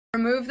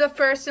Remove the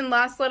first and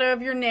last letter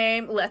of your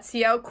name. Let's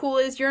see how cool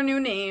is your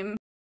new name.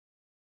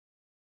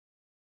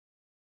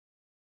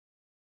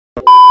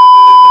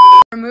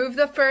 Remove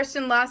the first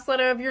and last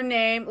letter of your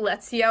name.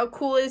 Let's see how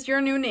cool is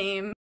your new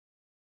name.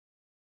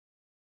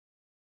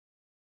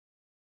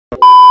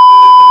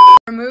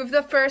 Remove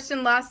the first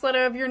and last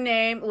letter of your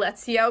name.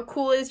 Let's see how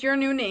cool is your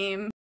new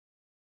name.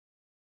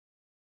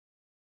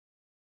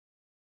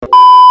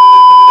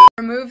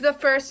 Remove the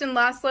first and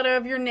last letter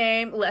of your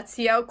name. Let's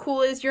see how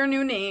cool is your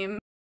new name.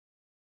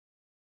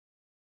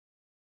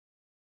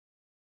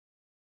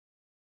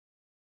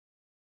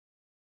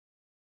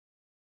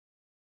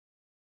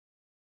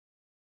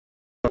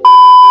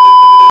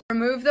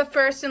 Remove the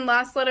first and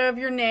last letter of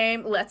your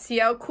name. Let's see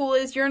how cool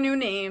is your new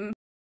name.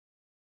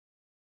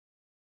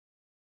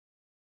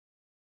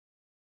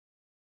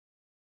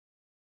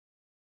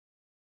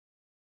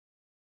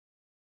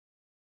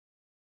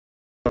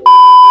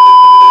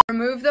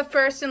 Remove the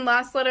first and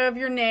last letter of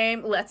your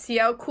name. Let's see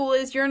how cool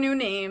is your new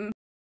name.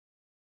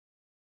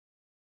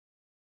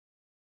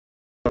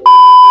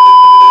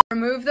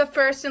 Remove the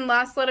first and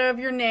last letter of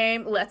your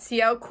name. Let's see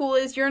how cool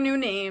is your new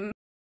name.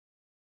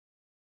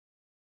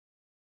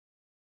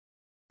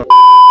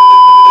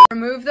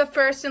 Remove the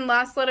first and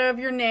last letter of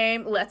your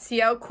name. Let's see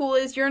how cool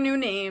is your new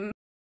name.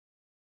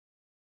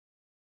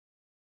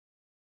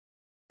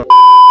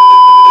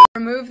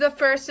 Remove the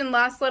first and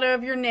last letter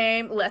of your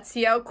name. Let's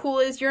see how cool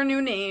is your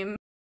new name.